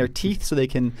behind their teeth so they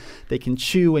can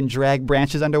chew and drag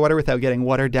branches underwater without getting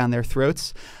water down their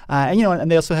throats.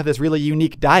 And they also have this really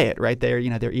unique diet, right? They're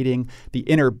eating the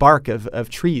inner bark of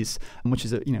trees, which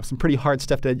is some pretty hard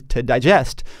stuff to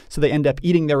digest. So they end up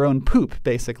eating their own poop,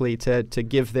 basically, to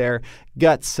give their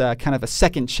guts kind of a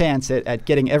second chance at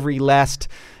getting every last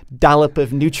dollop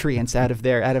of nutrients out of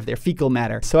their fecal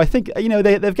matter. So I think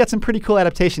they've got some pretty cool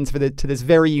adaptations to this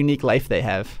very unique life they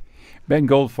have. Ben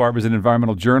Goldfarb is an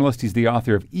environmental journalist. He's the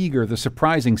author of Eager, The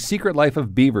Surprising Secret Life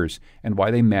of Beavers and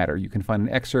Why They Matter. You can find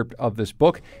an excerpt of this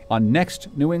book on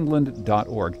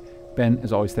nextnewengland.org. Ben,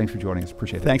 as always, thanks for joining us.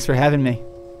 Appreciate it. Thanks for having me.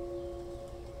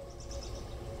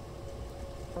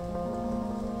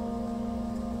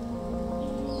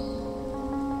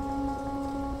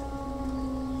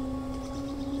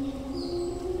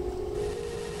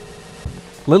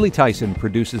 Lily Tyson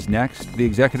produces Next. The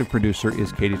executive producer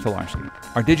is Katie Tolarski.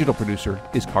 Our digital producer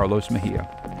is Carlos Mejia.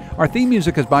 Our theme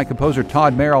music is by composer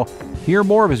Todd Merrill. Hear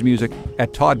more of his music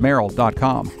at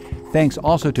toddmerrill.com. Thanks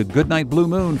also to Goodnight Blue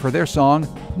Moon for their song,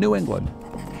 New England.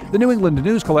 The New England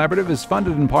News Collaborative is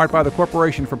funded in part by the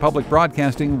Corporation for Public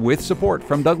Broadcasting with support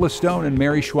from Douglas Stone and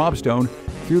Mary Schwab Stone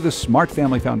through the Smart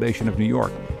Family Foundation of New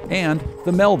York and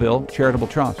the Melville Charitable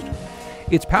Trust.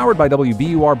 It's powered by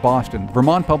WBUR Boston,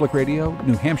 Vermont Public Radio,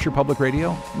 New Hampshire Public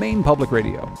Radio, Maine Public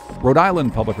Radio, Rhode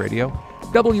Island Public Radio,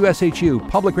 WSHU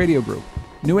Public Radio Group,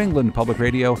 New England Public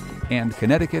Radio, and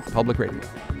Connecticut Public Radio.